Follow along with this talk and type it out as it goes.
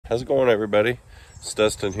How's it going, everybody? It's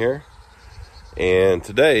Dustin here, and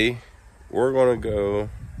today we're going to go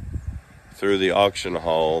through the auction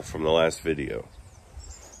haul from the last video.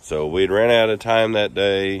 So we'd ran out of time that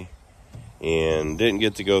day and didn't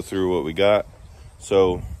get to go through what we got.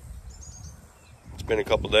 So it's been a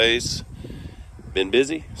couple days, been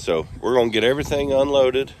busy, so we're going to get everything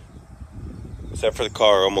unloaded except for the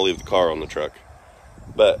car. I'm going to leave the car on the truck,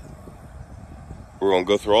 but we're going to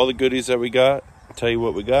go through all the goodies that we got, tell you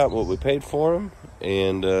what we got, what we paid for them,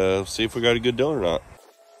 and see if we got a good deal or not.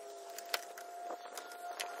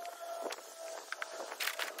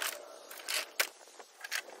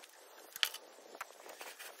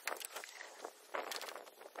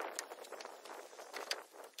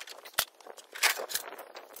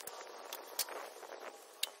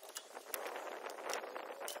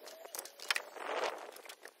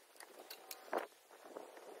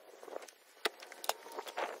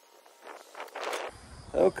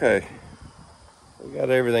 Okay, we got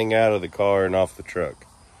everything out of the car and off the truck,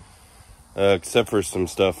 except for some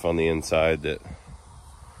stuff on the inside that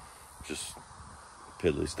just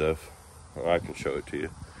piddly stuff. I can show it to you.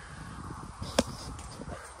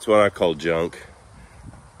 It's what I call junk.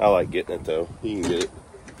 I like getting it though. You can get it.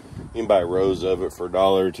 You can buy rows of it for $1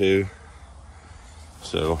 or $2.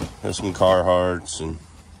 So there's some Carhartts, and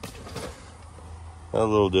that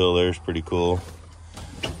little deal there is pretty cool.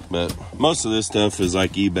 But most of this stuff is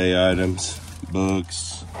like eBay items,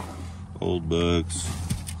 books, old books.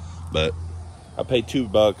 But I paid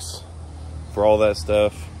 $2 for all that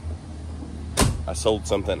stuff. I sold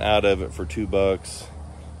something out of it for $2.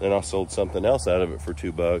 Then I sold something else out of it for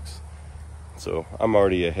 $2. So I'm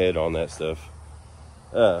already ahead on that stuff.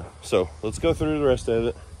 So let's go through the rest of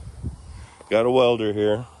it. Got a welder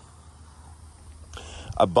here.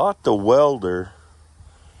 I bought the welder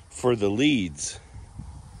for the leads,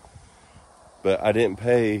 but I didn't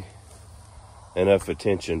pay enough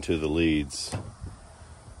attention to the leads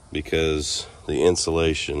because the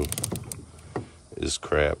insulation is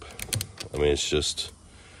crap. I mean, it's just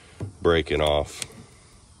breaking off.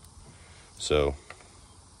 So,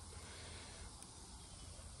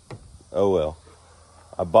 oh well.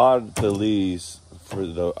 I bought the leads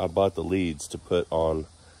to put on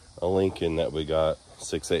a Lincoln that we got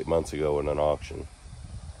 6-8 months ago in an auction.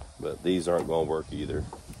 But these aren't going to work either.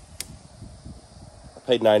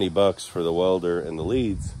 Paid $90 for the welder and the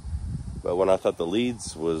leads, but when I thought the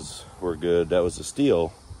leads were good, that was a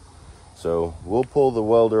steal. So we'll pull the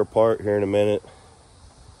welder apart here in a minute,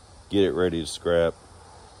 get it ready to scrap.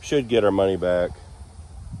 Should get our money back,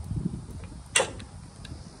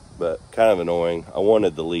 but kind of annoying. I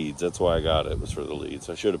wanted the leads, that's why I got it, was for the leads.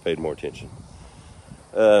 I should have paid more attention.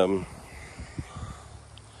 The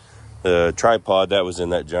tripod that was in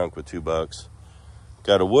that junk with $2.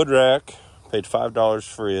 Got a wood rack. Paid $5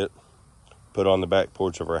 for it, put on the back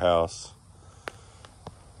porch of our house.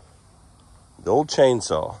 The old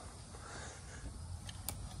chainsaw.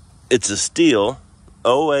 It's a Stihl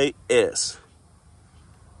 08S.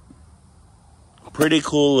 Pretty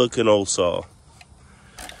cool looking old saw.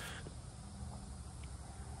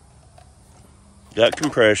 Got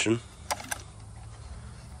compression,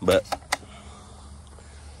 but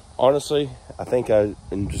honestly, I think I'm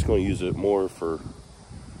just going to use it more to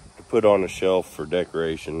put on a shelf for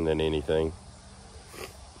decoration than anything.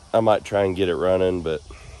 I might try and get it running, but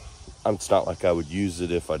it's not like I would use it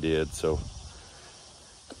if I did, so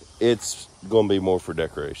it's gonna be more for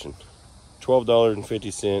decoration.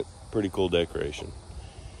 $12.50, pretty cool decoration.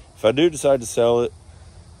 If I do decide to sell it,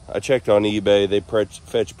 I checked on eBay. They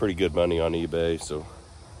fetch pretty good money on eBay. So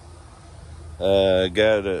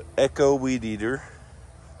got an Echo weed eater,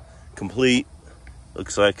 complete.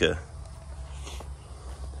 Looks like a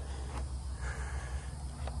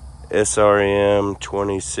SRM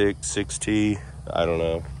 2660. I don't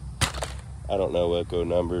know Echo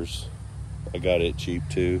numbers. I got it cheap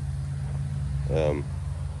too.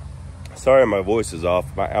 Sorry my voice is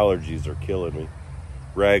off. My allergies are killing me.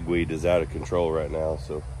 Ragweed is out of control right now.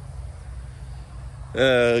 So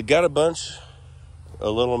got a bunch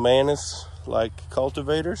of little Manus like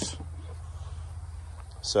cultivators.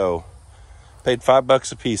 So paid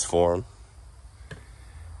 $5 a piece for them,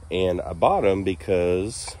 and I bought them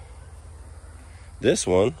because this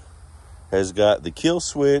one has got the kill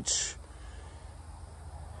switch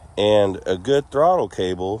and a good throttle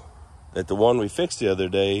cable that the one we fixed the other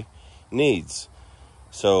day needs.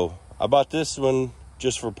 So I bought this one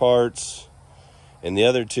just for parts, and the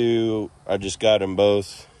other two, I just got them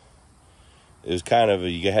both. It was kind of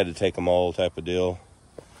you had to take them all type of deal.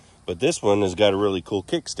 But this one has got a really cool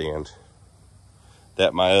kickstand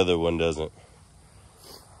that my other one doesn't.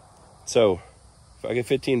 So If I get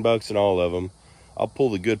 15 bucks in all of them, I'll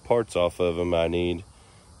pull the good parts off of them I need,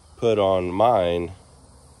 put on mine,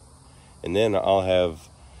 and then I'll have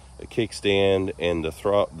a kickstand and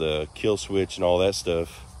the kill switch and all that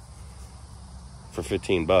stuff for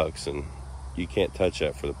 15 bucks, and you can't touch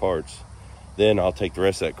that for the parts. Then I'll take the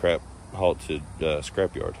rest of that crap, haul it to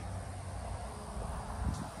scrapyard.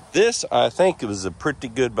 This, I think, was a pretty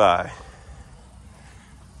good buy.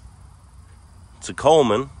 It's a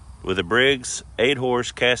Coleman with a Briggs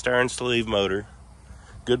 8-horse cast iron sleeve motor.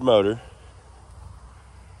 Good motor.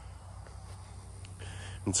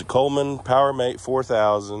 It's a Coleman PowerMate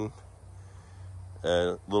 4000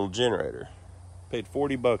 little generator. Paid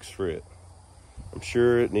 40 bucks for it. I'm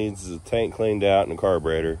sure it needs the tank cleaned out and a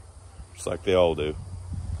carburetor, just like they all do.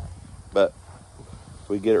 But if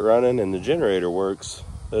we get it running and the generator works,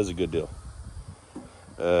 that's a good deal.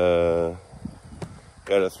 Got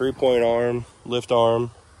a 3-point arm, lift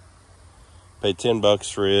arm. Paid 10 bucks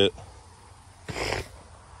for it.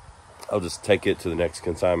 I'll just take it to the next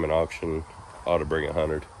consignment auction. Ought to bring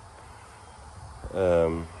 100.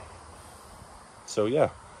 So yeah,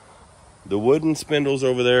 the wooden spindles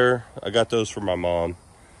over there, I got those for my mom.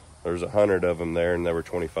 There's 100 of them there, and they were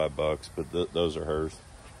 25 bucks, but those are hers.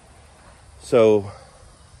 So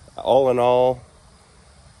all in all,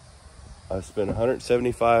 I spent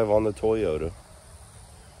 175 on the Toyota,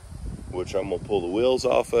 which I'm gonna pull the wheels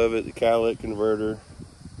off of it, the catalytic converter.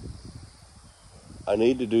 I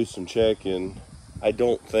need to do some checking. I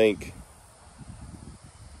don't think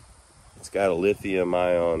it's got a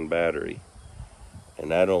lithium-ion battery,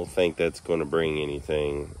 and I don't think that's going to bring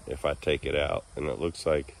anything if I take it out. And it looks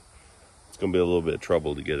like it's going to be a little bit of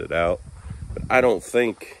trouble to get it out. But I don't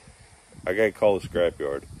think, I got to call the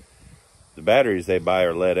scrapyard. The batteries they buy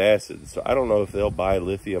are lead acid, so I don't know if they'll buy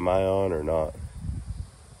lithium-ion or not.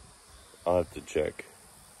 I'll have to check.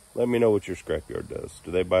 Let me know what your scrapyard does.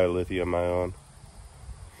 Do they buy lithium-ion?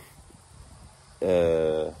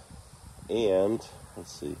 And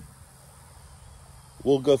let's see.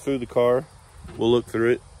 We'll go through the car. We'll look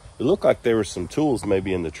through it. It looked like there were some tools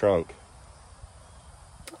maybe in the trunk.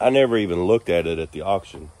 I never even looked at it at the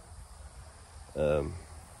auction.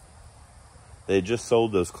 They just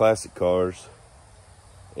sold those classic cars,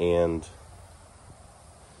 and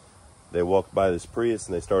they walked by this Prius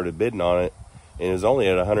and they started bidding on it, and it was only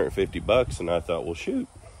at 150 bucks. And I thought, well, shoot,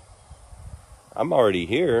 I'm already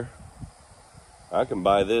here. I can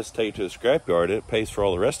buy this, take it to the scrapyard. It pays for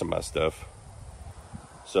all the rest of my stuff.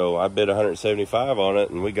 So I bid 175 on it,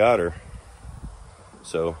 and we got her.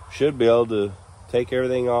 So should be able to take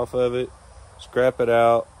everything off of it, scrap it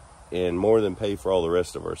out, and more than pay for all the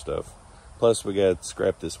rest of our stuff. Plus we got to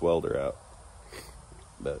scrap this welder out.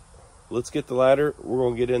 But let's get the ladder. We're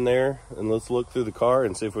going to get in there and let's look through the car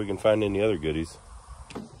and see if we can find any other goodies.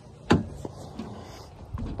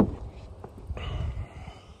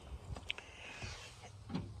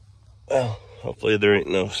 Well, hopefully there ain't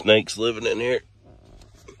no snakes living in here.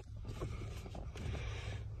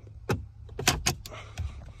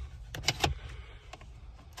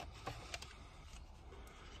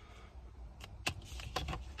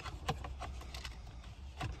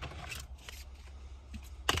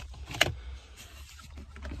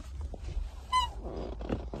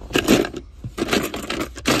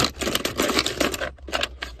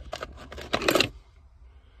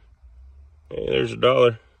 Hey, there's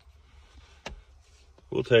 $1.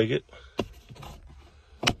 We'll take it.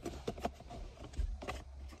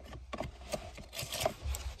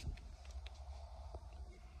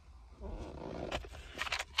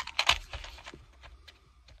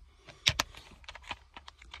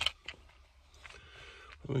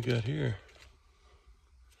 What we got here?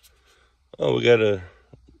 Oh, we got a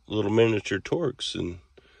little miniature Torx and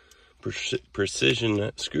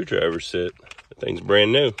precision screwdriver set. That thing's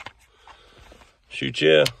brand new. Shoot,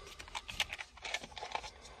 yeah.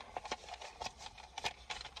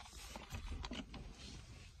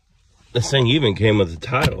 This thing even came with a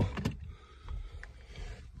title.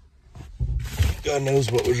 God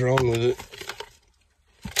knows what was wrong with it.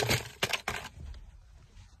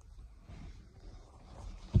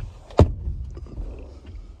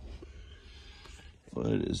 What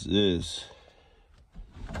is this?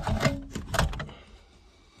 I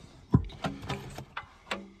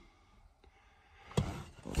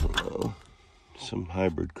don't know. Some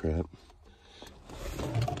hybrid crap.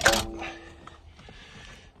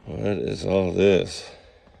 What is all this?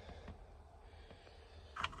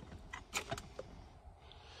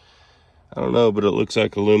 I don't know, but it looks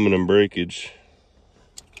like aluminum breakage.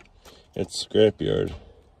 It's scrapyard.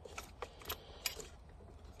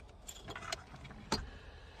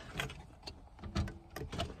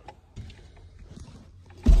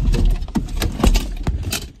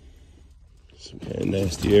 That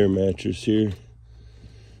nasty air mattress here.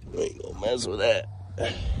 We ain't gonna mess with that.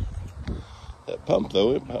 That pump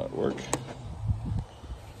though, it might work.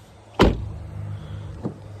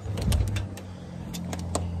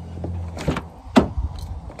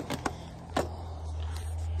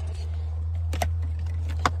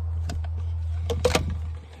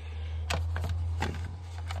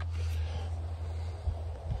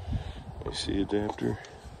 AC adapter.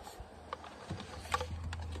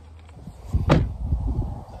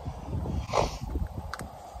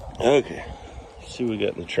 Okay, let's see what we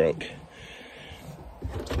got in the trunk.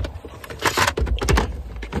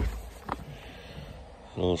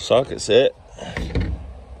 A little socket set.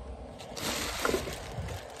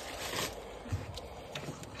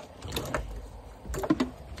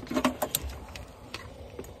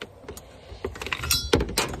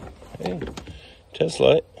 Hey, test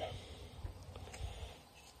light.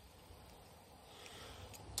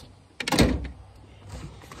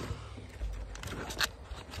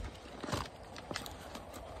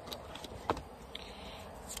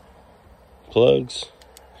 Plugs,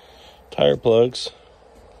 tire plugs,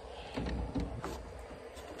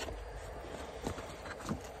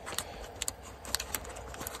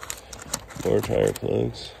 more tire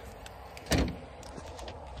plugs,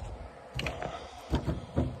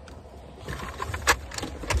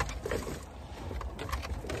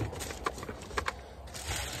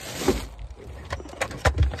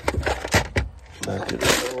 bucket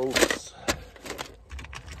of bolts,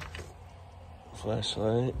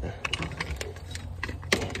 flashlight.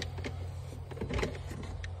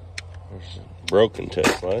 Broken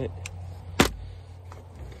test light.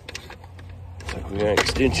 Looks like we got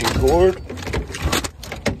extension cord.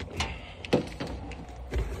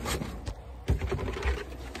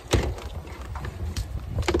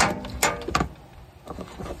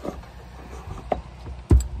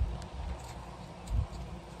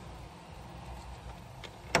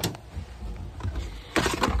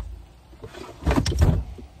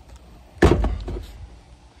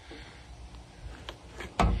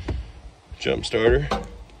 Jump starter.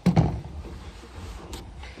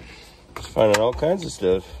 Just finding all kinds of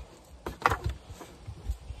stuff.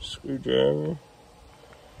 Screwdriver.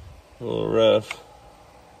 A little rough.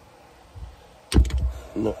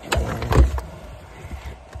 Nut driver.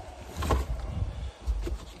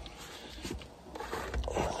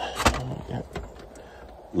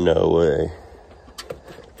 No way.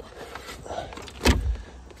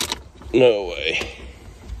 No way.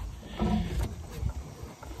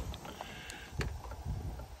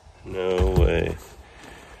 No way.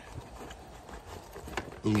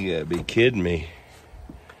 You gotta be kidding me.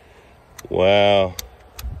 Wow.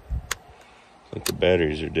 I think the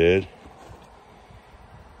batteries are dead.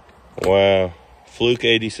 Wow. Fluke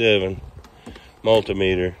 87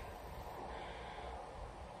 multimeter.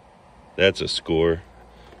 That's a score.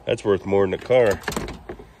 That's worth more than a car.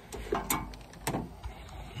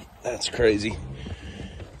 That's crazy.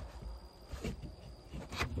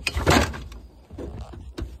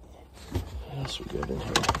 What else we got in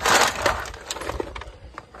here?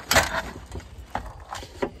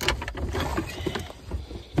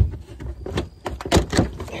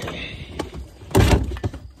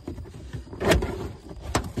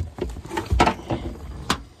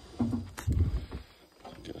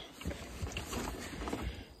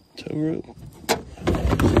 Tow rope.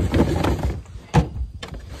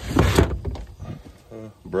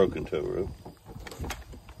 Broken tow rope.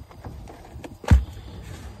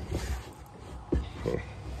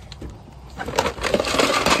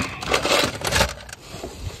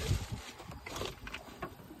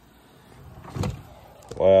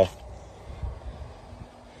 Wow.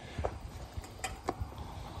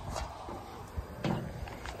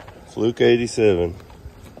 Fluke 87.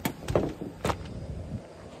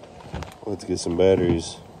 Let's get some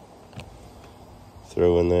batteries.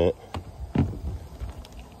 Throw in that.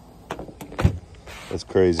 That's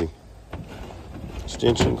crazy.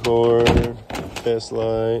 Extension cord, test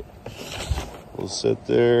light. We'll sit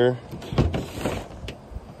there.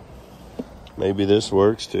 Maybe this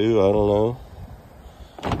works too, I don't know.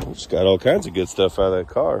 Just got all kinds of good stuff out of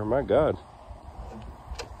that car, my God.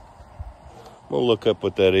 We'll look up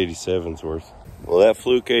what that 87's worth. Well, that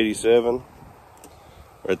Fluke 87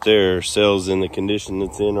 right there sells in the condition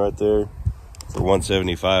it's in right there for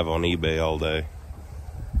 $175 on eBay all day.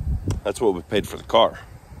 That's what we paid for the car.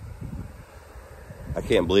 I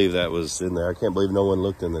can't believe that was in there. I can't believe no one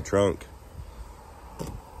looked in the trunk.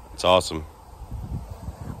 It's awesome.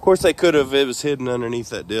 Of course, they could have. It was hidden underneath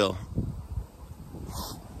that deal.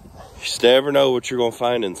 You just never know what you're going to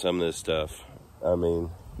find in some of this stuff. I mean,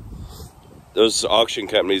 those auction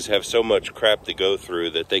companies have so much crap to go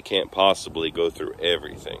through that they can't possibly go through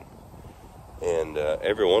everything. And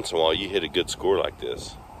every once in a while you hit a good score like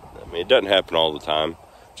this. I mean, it doesn't happen all the time,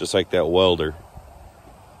 just like that welder.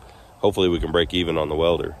 Hopefully we can break even on the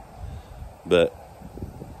welder. But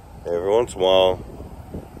every once in a while,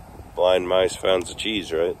 blind mice finds the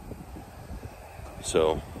cheese, right?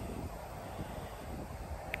 So,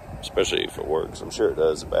 especially if it works. I'm sure it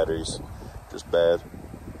does. The battery's just bad.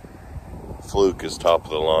 Fluke is top of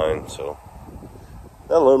the line, so.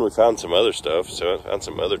 Not alone, we found some other stuff, so I found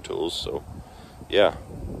some other tools, so yeah.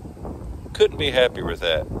 Couldn't be happier with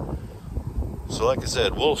that. So like I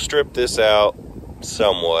said, we'll strip this out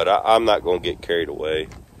somewhat. I'm not going to get carried away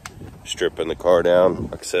stripping the car down.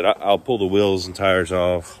 Like I said, I'll pull the wheels and tires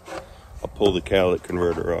off. I'll pull the catalytic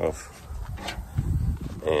converter off.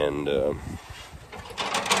 And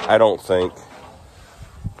I don't think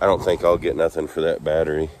I'll get nothing for that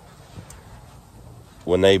battery.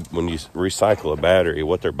 When you recycle a battery,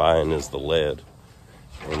 what they're buying is the lead,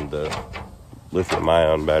 and the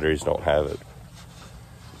lithium-ion batteries don't have it.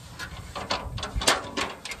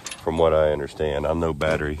 From what I understand, I'm no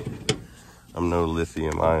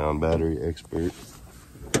lithium-ion battery expert.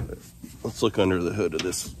 But let's look under the hood of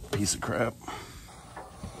this piece of crap.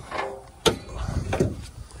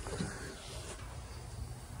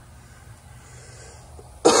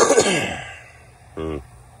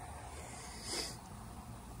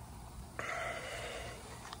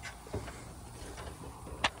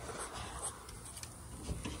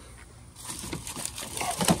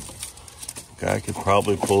 I could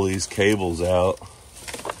probably pull these cables out,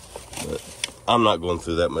 but I'm not going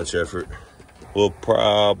through that much effort. We'll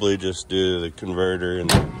probably just do the converter and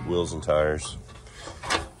the wheels and tires.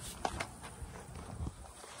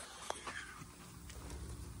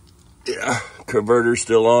 Yeah, converter's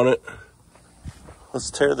still on it. Let's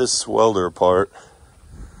tear this welder apart.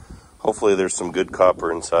 Hopefully there's some good copper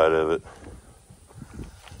inside of it.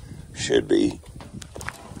 Should be.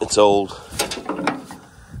 It's old.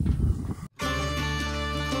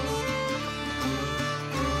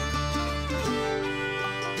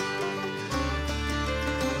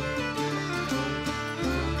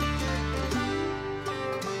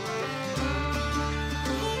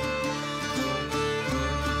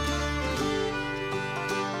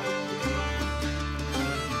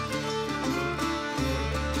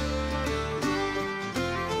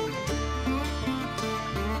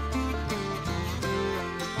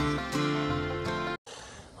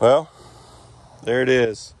 Well, there it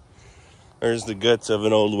is. There's the guts of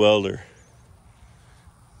an old welder.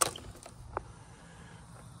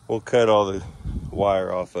 We'll cut all the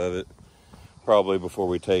wire off of it probably before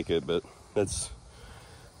we take it, but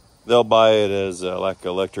they'll buy it as like an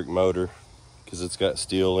electric motor because it's got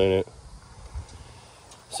steel in it.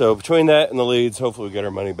 So between that and the leads, hopefully we get our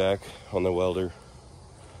money back on the welder.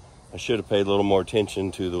 I should have paid a little more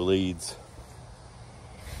attention to the leads.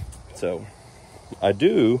 So I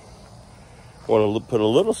do want to put a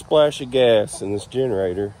little splash of gas in this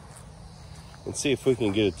generator and see if we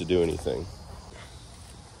can get it to do anything.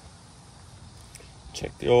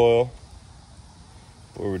 Check the oil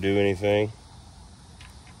before we do anything.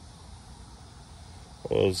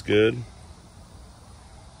 Oil's good.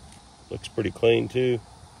 Looks pretty clean too.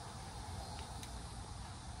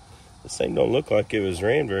 This thing don't look like it was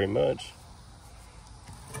ran very much.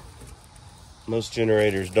 Most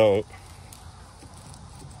generators don't.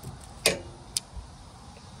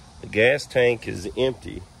 The gas tank is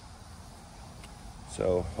empty,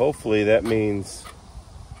 so hopefully that means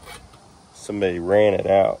somebody ran it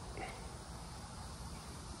out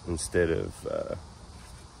instead of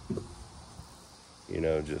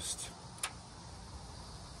just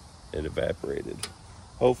it evaporated.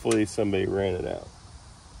 Hopefully somebody ran it out.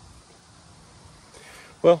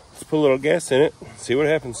 Well, let's put a little gas in it, see what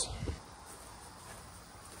happens.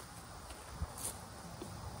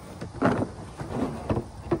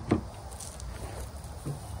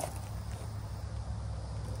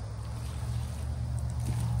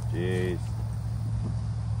 Jeez.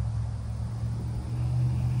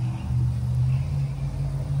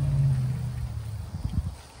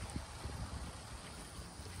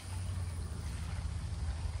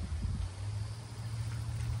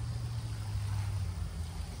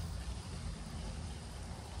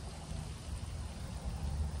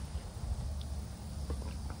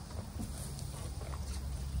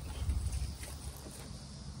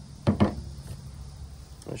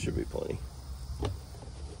 That should be plenty.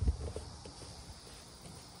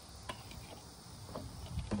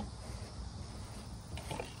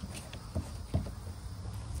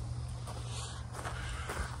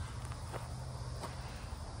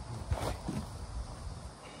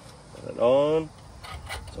 on.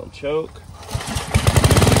 It's on choke.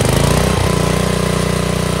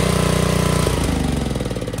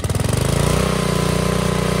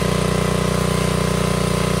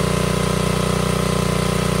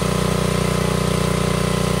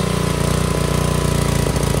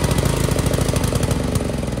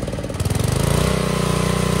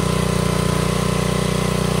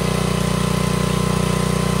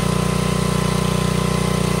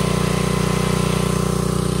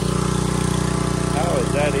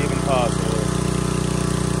 Is that even possible?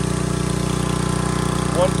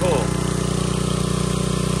 One pull.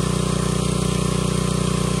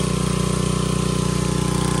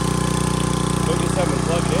 Go get something and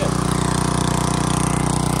plug it in.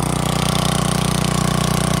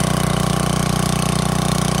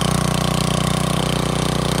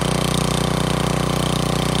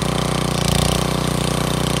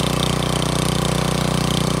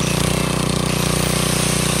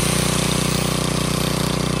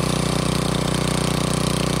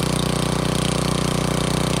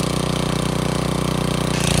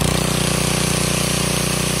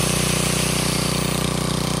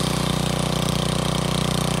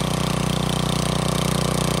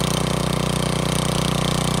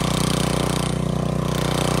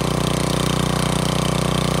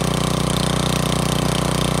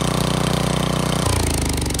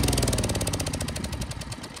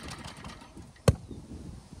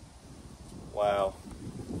 Wow.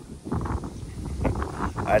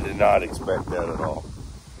 I did not expect that at all.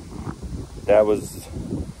 That was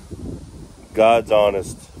God's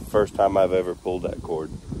honest first time I've ever pulled that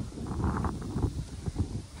cord.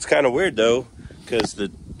 It's kind of weird though, because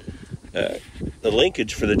the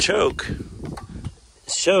linkage for the choke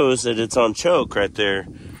shows that it's on choke right there,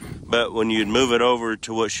 but when you'd move it over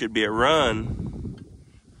to what should be a run,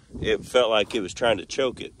 it felt like it was trying to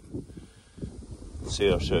choke it. See,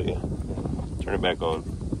 I'll show you. Turn it back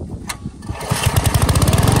on.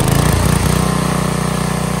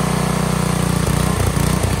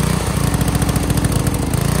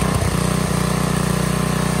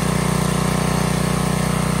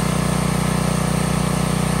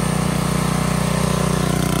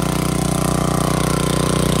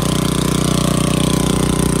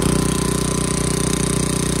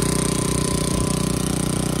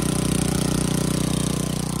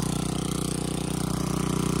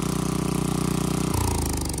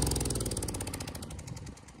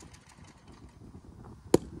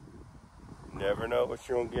 Never know what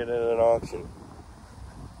you're gonna get at an auction.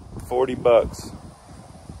 40 bucks.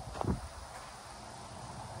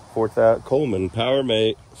 4,000 Coleman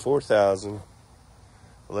PowerMate 4,000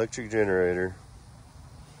 electric generator.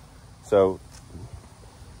 So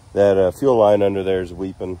that fuel line under there is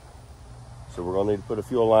weeping. So we're gonna need to put a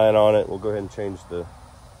fuel line on it. We'll go ahead and change the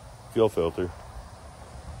fuel filter.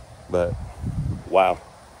 But wow,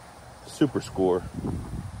 super score.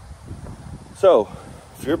 So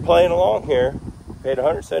if you're playing along here, paid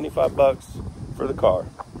 175 bucks for the car.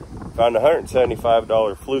 Found a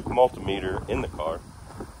 $175 Fluke multimeter in the car,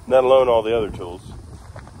 not alone all the other tools.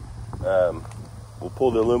 We'll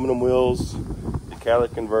pull the aluminum wheels, the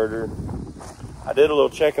catalytic converter. I did a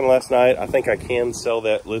little checking last night. I think I can sell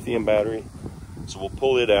that lithium battery. So we'll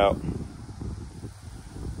pull it out,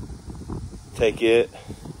 take it,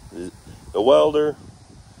 the welder.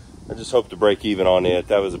 I just hope to break even on it.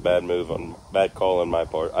 That was a bad call on my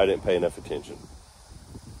part. I didn't pay enough attention.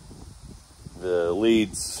 The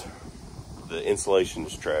leads, the insulation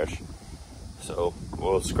is trash. So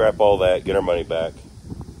we'll scrap all that, get our money back.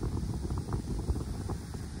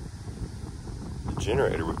 The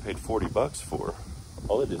generator we paid 40 bucks for.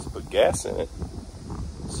 All it is put gas in it.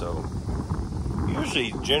 So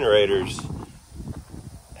usually generators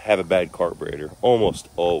have a bad carburetor. Almost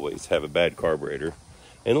always have a bad carburetor.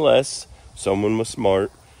 Unless someone was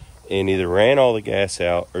smart and either ran all the gas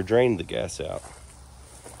out or drained the gas out,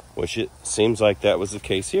 which it seems like that was the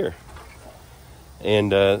case here.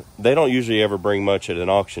 And they don't usually ever bring much at an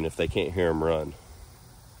auction if they can't hear them run.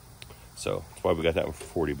 So that's why we got that one for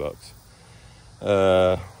 40 bucks.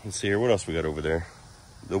 Let's see here, what else we got over there?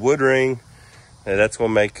 The wood ring, that's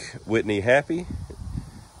gonna make Whitney happy.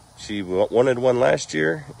 She wanted one last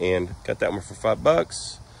year and got that one for 5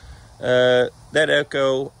 bucks. That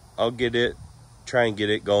Echo, I'll get it, try and get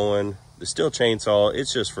it going. The steel chainsaw,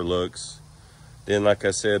 it's just for looks. Then, like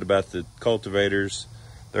I said about the cultivators,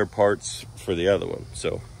 they're parts for the other one.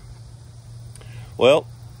 So, well,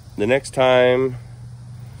 the next time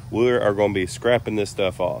we are going to be scrapping this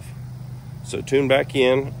stuff off. So tune back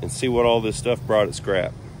in and see what all this stuff brought at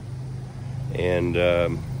scrap. And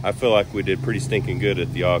I feel like we did pretty stinking good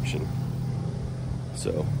at the auction.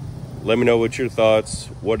 So let me know what your thoughts.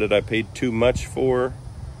 What did I pay too much for?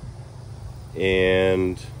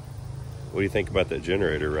 And what do you think about that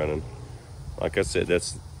generator running? Like I said,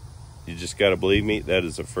 you just gotta believe me, that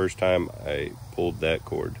is the first time I pulled that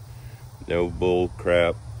cord. No bull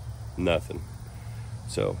crap, nothing.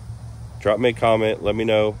 So drop me a comment, let me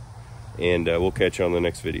know, and we'll catch you on the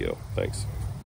next video. Thanks.